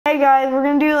Hey guys, we're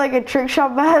gonna do like a trick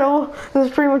shot battle. This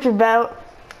is pretty much about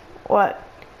what?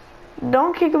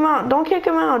 Don't kick him out. Don't kick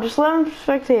him out. Just let him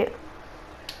spectate.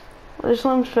 Just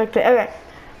let him spectate. Okay.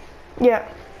 Yeah.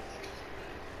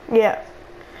 Yeah.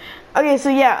 Okay, so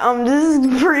yeah, this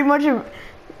is pretty much a...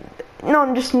 No,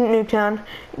 I'm just Nuketown.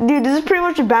 Dude, this is pretty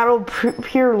much a battle of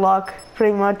pure luck,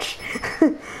 pretty much.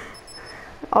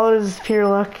 All it is pure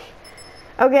luck.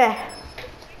 Okay.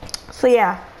 So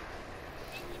yeah.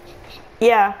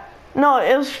 Yeah. No,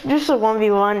 it was just a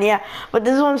 1v1, yeah. But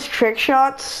this one's trick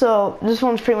shots, so this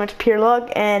one's pretty much pure luck,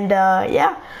 and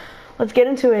yeah. Let's get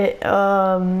into it.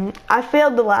 I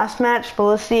failed the last match, but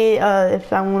let's see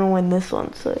if I'm gonna win this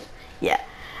one, so yeah.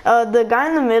 The guy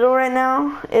in the middle right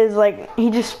now is like,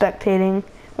 he just spectating,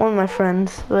 one of my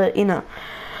friends, but you know.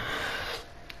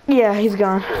 Yeah, he's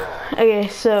gone. Okay,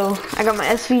 so I got my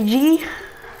SVG.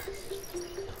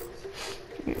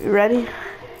 You ready?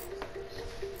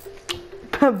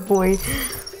 Boy.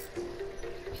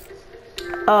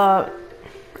 I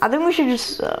think we should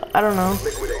just, I don't know.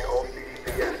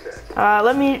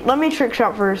 Let me trick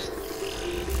shot first.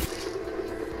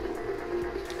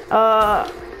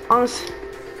 Honestly,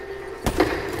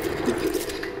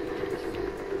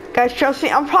 guys, trust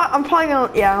me. I'm probably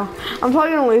gonna, yeah. I'm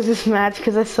probably gonna lose this match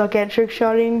because I suck at trick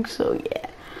shotting. So yeah.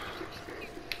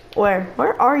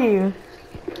 Where are you?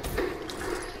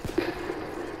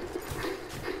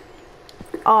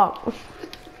 Oh.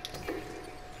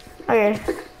 Okay.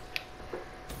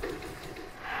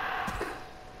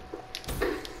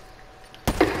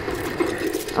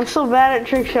 I'm so bad at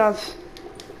trick shots.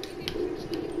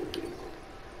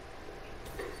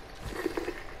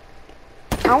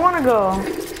 I wanna go.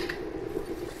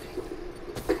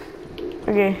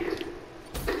 Okay.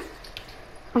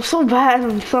 I'm so bad,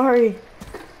 I'm sorry.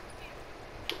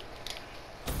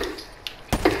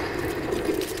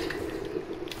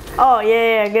 Oh,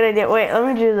 yeah, good idea. Wait, let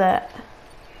me do that.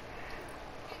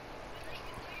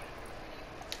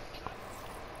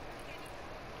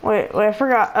 Wait, I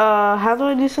forgot. How do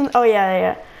I do something? Oh,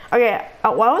 yeah. Okay,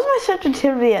 why was my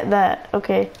sensitivity at that?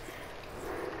 Okay.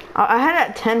 I had it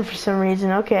at 10 for some reason,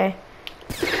 okay.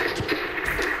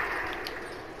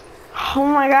 Oh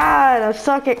my god, I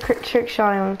suck at trick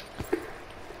shotting.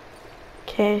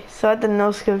 Okay, so I had the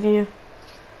no-scope view.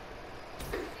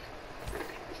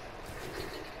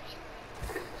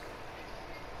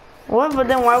 What? But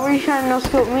then why were you trying to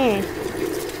no-scope me?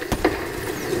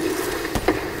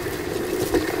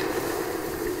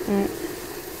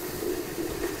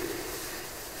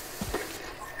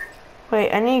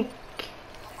 Wait, I need...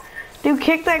 Dude,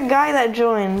 kick that guy that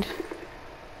joined.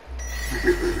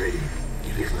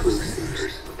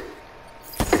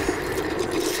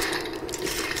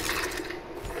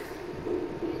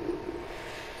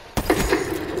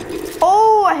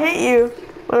 Oh, I hit you.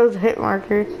 What was a hit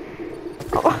marker?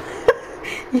 Oh.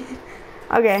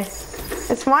 Okay,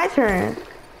 it's my turn.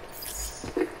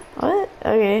 What?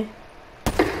 Okay.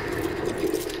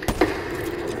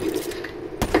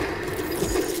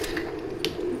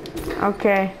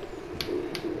 Okay.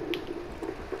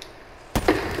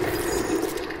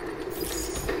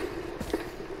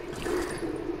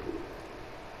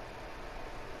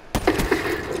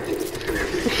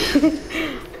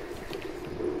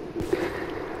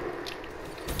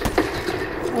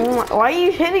 Oh my, why are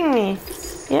you hitting me?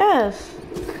 Yes.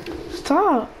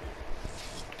 Stop.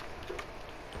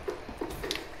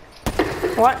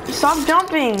 What? Stop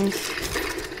jumping.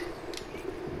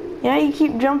 Yeah, you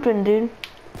keep jumping, dude.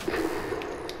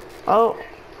 Oh.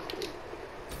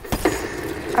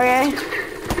 Okay.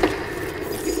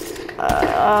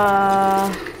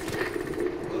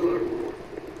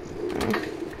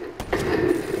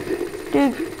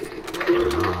 Dude.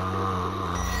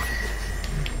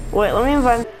 Wait, let me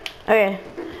invite. Okay.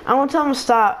 I'm gonna tell him to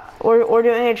stop. We're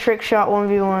doing a trick shot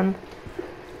 1v1.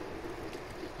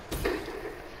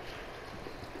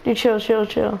 Dude,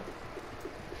 chill.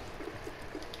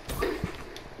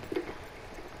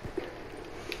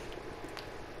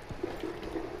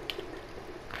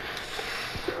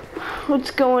 What's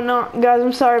going on? Guys,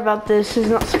 I'm sorry about this. This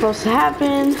is not supposed to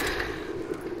happen.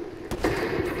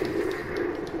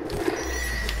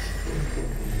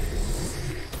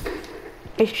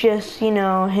 It's just, you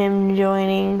know, him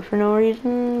joining for no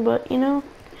reason, but, you know,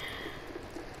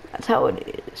 that's how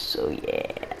it is, so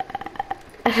yeah.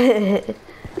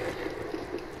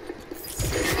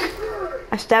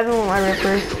 I stabbed him with my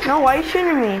ripper. No, why are you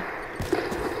shooting me?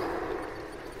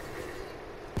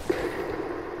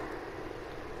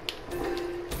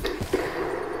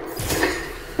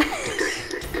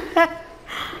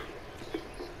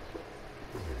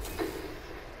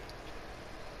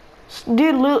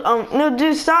 Dude, no,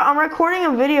 dude, stop. I'm recording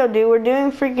a video, dude. We're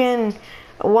doing freaking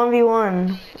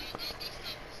 1v1.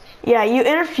 Yeah, you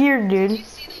interfered, dude.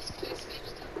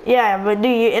 Yeah, but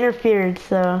dude, you interfered,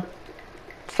 so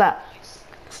stop.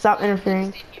 Stop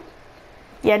interfering.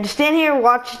 Yeah, just stand here and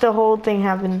watch the whole thing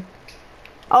happen.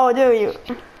 Oh, dude, you.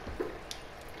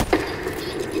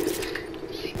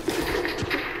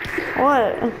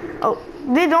 What? Oh,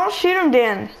 dude, don't shoot him,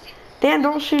 Dan. Dan,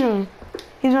 don't shoot him.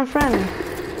 He's my friend.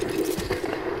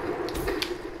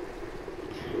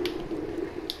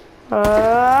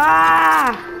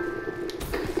 Ah!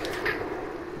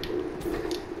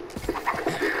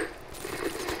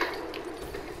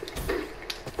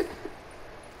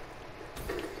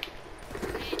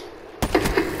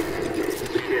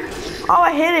 Oh,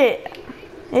 I hit it.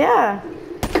 Yeah.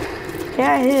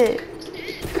 Yeah, I hit it.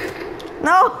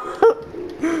 No.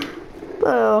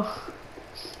 Oh.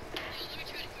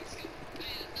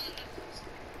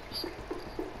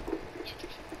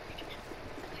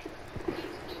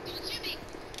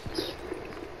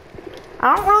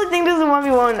 I don't really think this is a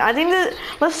 1v1. I think that,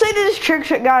 let's say this is trick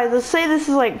shot, guys. Let's say this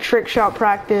is like trick shot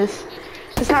practice.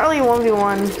 It's not really a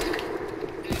 1v1.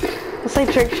 Let's say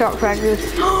trick shot practice.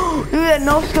 Look at that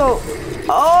no scope.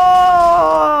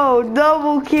 Oh,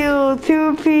 double kill,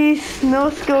 2-piece, no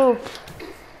scope.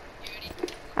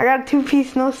 I got a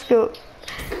 2-piece no scope.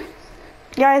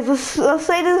 Guys, let's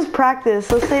say this is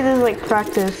practice. Let's say this is like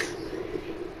practice.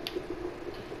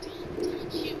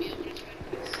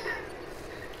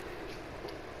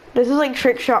 This is like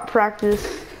trick shot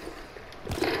practice.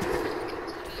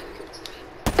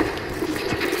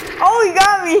 Oh, you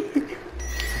got me!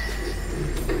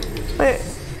 Wait,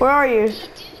 where are you?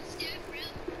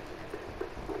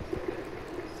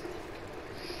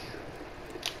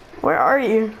 Where are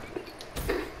you?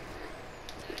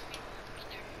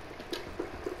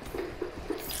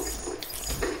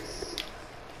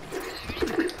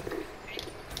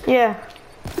 Yeah.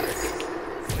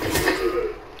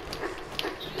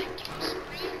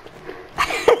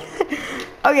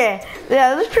 Okay,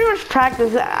 yeah, this is pretty much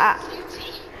practice.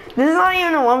 This is not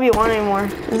even a 1v1 anymore.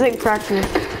 This is like practice.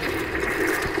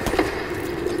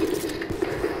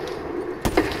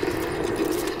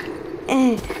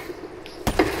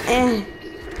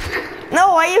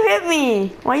 No, why you hit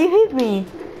me? Why you hit me?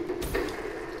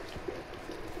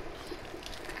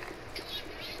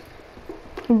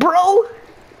 Bro!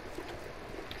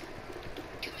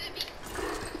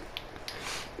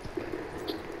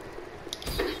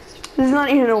 This is not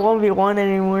even a 1v1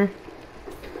 anymore.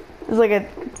 It's like a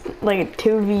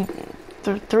 2v,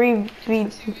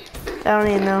 3v, I don't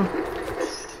even know.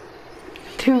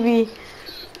 2v.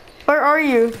 Where are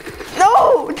you?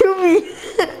 No! 2v!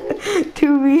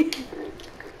 2v.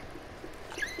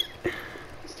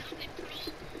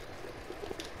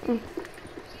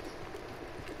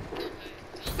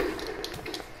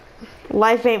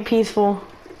 Life ain't peaceful.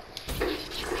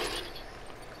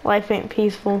 Life ain't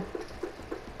peaceful.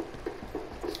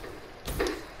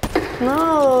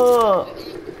 No.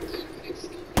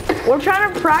 We're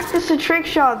trying to practice the trick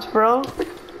shots, bro.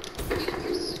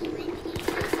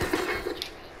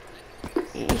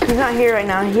 He's not here right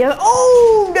now.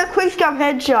 Oh, that quick scope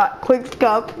headshot. Quick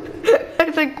scope.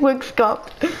 I said quick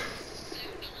scope.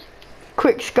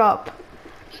 Quick scope.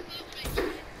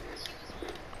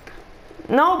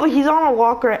 No, but he's on a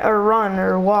walk or run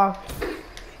or walk.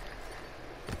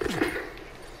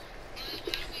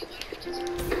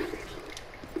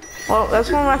 Well, that's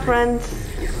one of my friends.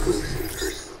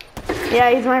 Yeah,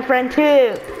 he's my friend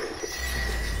too.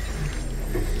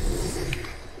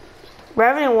 We're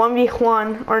having a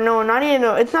 1v1, or no, not even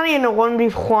it's not even a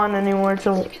 1v1 anymore, it's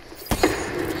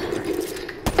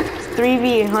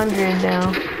 3v100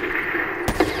 now.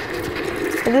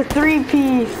 It's a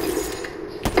 3-piece.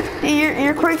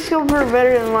 Your quick skills are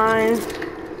better than mine.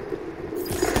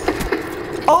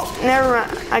 Oh, never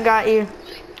mind, I got you.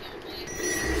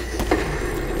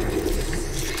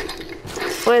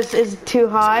 What, is it too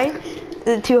high? Is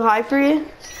it too high for you?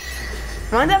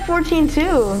 Mine's at 14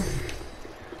 too.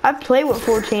 I play with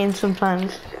 14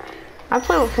 sometimes. I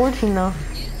play with 14 though.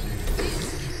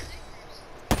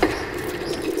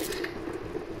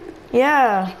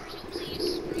 Yeah.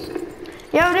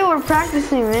 Yeah, dude, we're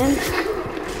practicing, man.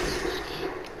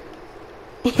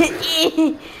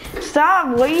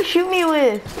 Stop, what do you shoot me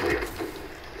with?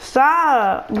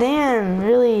 Stop, Dan,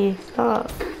 really,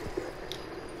 stop.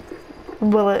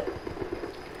 Bullet.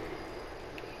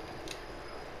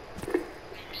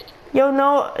 Yo,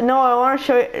 no, I want to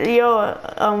show you,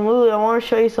 Lulu, I want to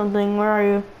show you something. Where are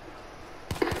you?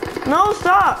 No,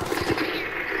 stop!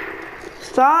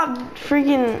 Stop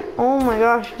freaking, oh my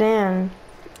gosh, Dan.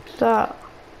 Stop.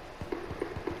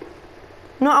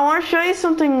 No, I want to show you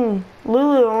something.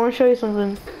 Lulu, I want to show you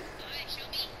something.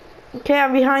 Okay,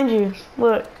 I'm behind you.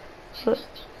 Look. Look.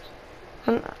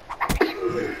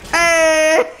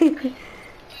 Hey!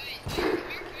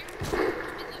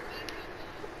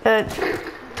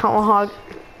 Tomahawk.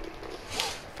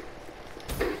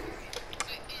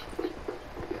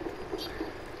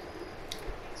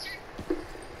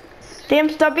 Damn,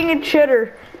 stop being a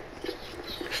cheater.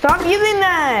 Stop using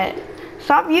that.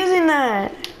 Stop using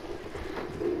that.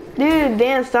 Dude,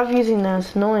 Dan, stop using that.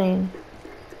 It's annoying.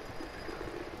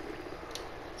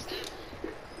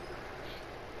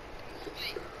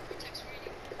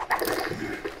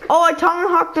 Oh, I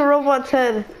tomahawked the robot's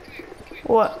head.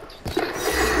 What?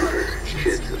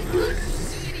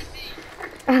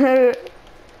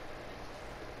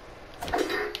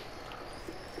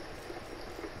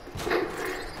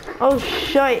 Oh,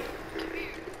 shite.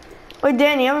 Wait,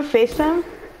 Dan, you have a FaceTime?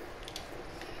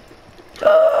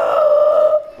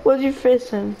 What'd you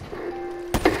FaceTime?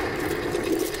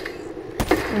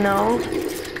 No.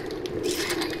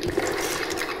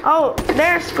 Oh,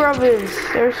 there's Scrub is.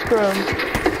 There's Scrub.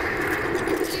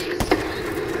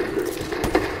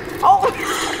 Oh!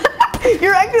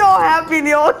 You're acting all happy.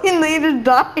 The only leader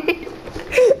died.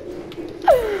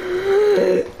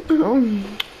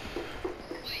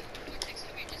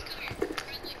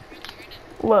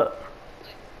 What?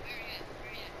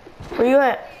 Where you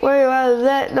at? Where you at? Is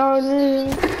that dog?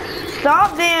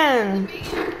 Stop, Dan!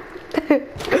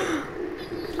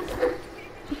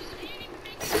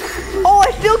 Oh,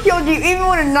 I still killed you, even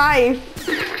with a knife.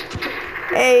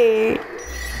 Hey.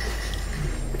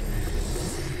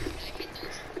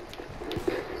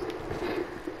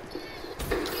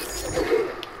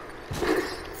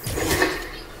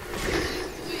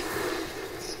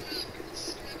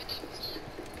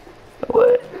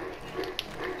 What?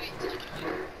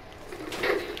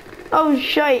 Oh,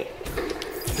 shite.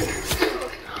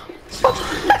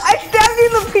 I stabbed you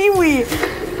in the pee-wee.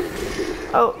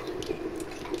 Oh.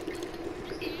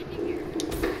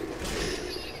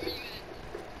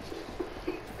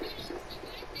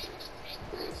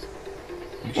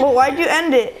 Well, why'd you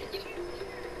end it?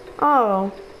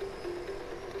 Oh.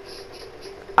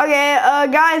 Okay,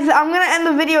 guys, I'm gonna end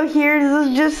the video here. This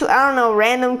is just, I don't know,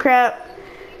 random crap.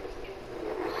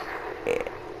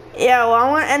 Yeah, well,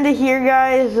 I'm gonna end it here,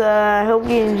 guys. I hope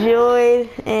you enjoyed,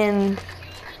 and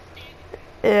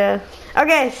yeah.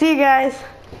 Okay, see you guys.